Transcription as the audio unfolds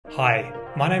Hi,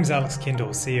 my name's Kendall,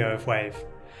 CEO of Wayve.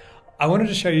 I wanted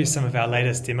to show you some of our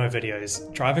latest demo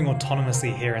videos driving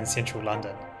autonomously here in central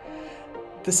London.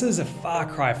 This is a far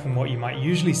cry from what you might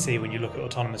usually see when you look at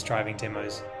autonomous driving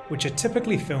demos, which are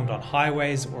typically filmed on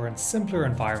highways or in simpler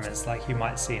environments like you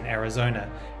might see in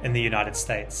Arizona in the United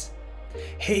States.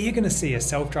 Here you're going to see a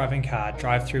self-driving car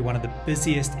drive through one of the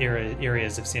busiest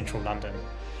areas of central London.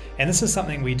 And this is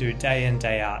something we do day in,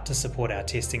 day out to support our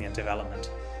testing and development.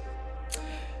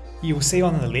 You will see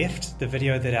on the left the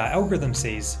video that our algorithm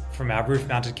sees from our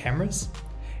roof-mounted cameras,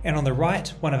 and on the right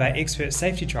one of our expert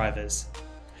safety drivers.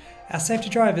 Our safety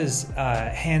driver's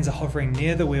hands are hovering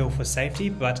near the wheel for safety,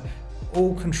 but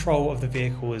all control of the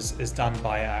vehicle is done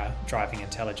by our driving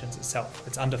intelligence itself.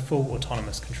 It's under full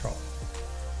autonomous control.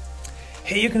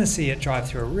 Here you're going to see it drive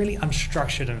through a really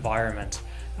unstructured environment.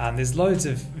 There's loads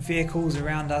of vehicles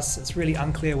around us, it's really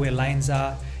unclear where lanes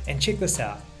are, and check this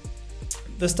out.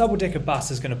 This double-decker bus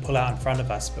is going to pull out in front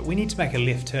of us, but we need to make a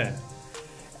left turn.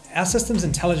 Our system's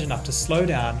intelligent enough to slow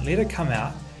down, let it come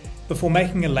out, before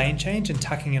making a lane change and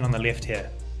tucking in on the left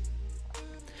here.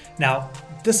 Now,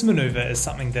 this manoeuvre is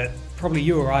something that probably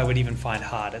you or I would even find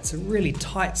hard. It's a really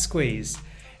tight squeeze,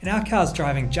 and our car's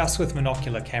driving just with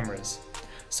monocular cameras.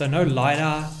 So no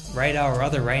LiDAR, radar or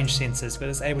other range sensors, but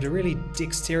it's able to really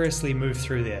dexterously move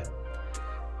through there.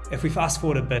 If we fast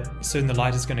forward a bit, soon the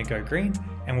light is going to go green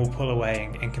and we'll pull away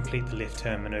and complete the left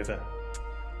turn manoeuvre.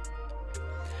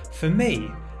 For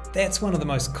me, that's one of the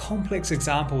most complex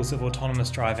examples of autonomous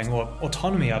driving or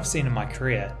autonomy I've seen in my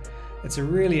career. It's a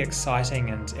really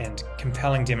exciting and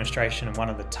compelling demonstration in one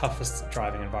of the toughest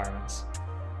driving environments.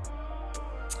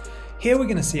 Here we're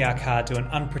going to see our car do an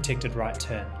unprotected right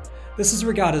turn. This is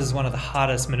regarded as one of the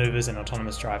hardest manoeuvres in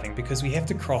autonomous driving because we have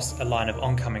to cross a line of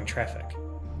oncoming traffic.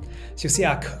 So you'll see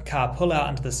our car pull out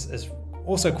into this is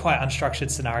also quite unstructured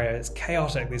scenario. It's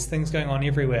chaotic, there's things going on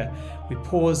everywhere. We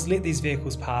pause, let these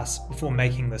vehicles pass before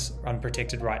making this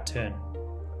unprotected right turn.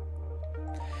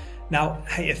 Now,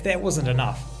 hey, if that wasn't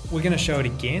enough, we're going to show it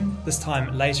again, this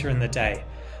time later in the day,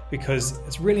 because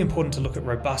it's really important to look at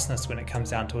robustness when it comes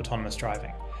down to autonomous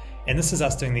driving. And this is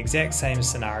us doing the exact same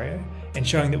scenario and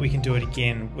showing that we can do it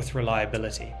again with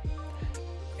reliability.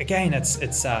 Again,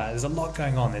 there's a lot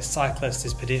going on. There's cyclists,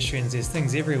 there's pedestrians, there's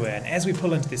things everywhere. And as we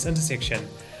pull into this intersection,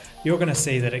 you're going to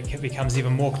see that it becomes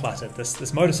even more cluttered.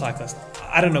 This motorcyclist,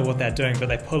 I don't know what they're doing, but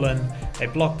they pull in, they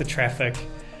block the traffic,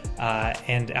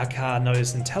 and our car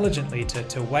knows intelligently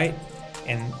to wait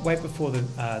before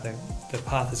the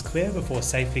path is clear before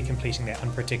safely completing that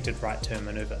unprotected right turn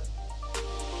maneuver.